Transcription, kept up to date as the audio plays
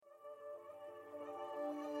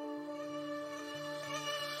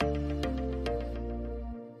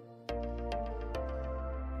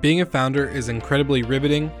Being a founder is incredibly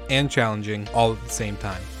riveting and challenging all at the same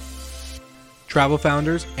time. Travel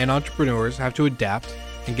founders and entrepreneurs have to adapt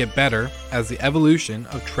and get better as the evolution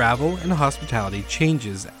of travel and hospitality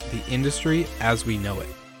changes the industry as we know it.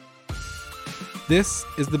 This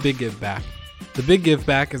is The Big Giveback. The Big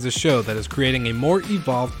Giveback is a show that is creating a more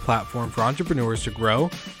evolved platform for entrepreneurs to grow,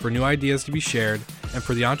 for new ideas to be shared, and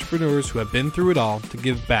for the entrepreneurs who have been through it all to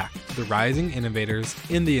give back to the rising innovators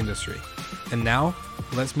in the industry. And now,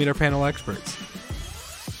 let's meet our panel experts.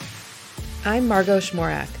 I'm Margot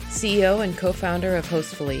Schmorak, CEO and co-founder of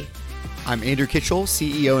Hostfully. I'm Andrew Kitchell,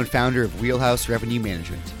 CEO and founder of Wheelhouse Revenue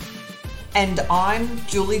Management. And I'm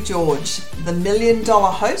Julie George, the $1 million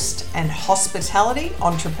host and hospitality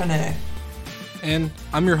entrepreneur. And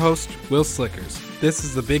I'm your host, Will Slickers. This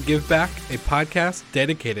is The Big Giveback, a podcast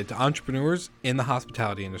dedicated to entrepreneurs in the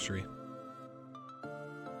hospitality industry.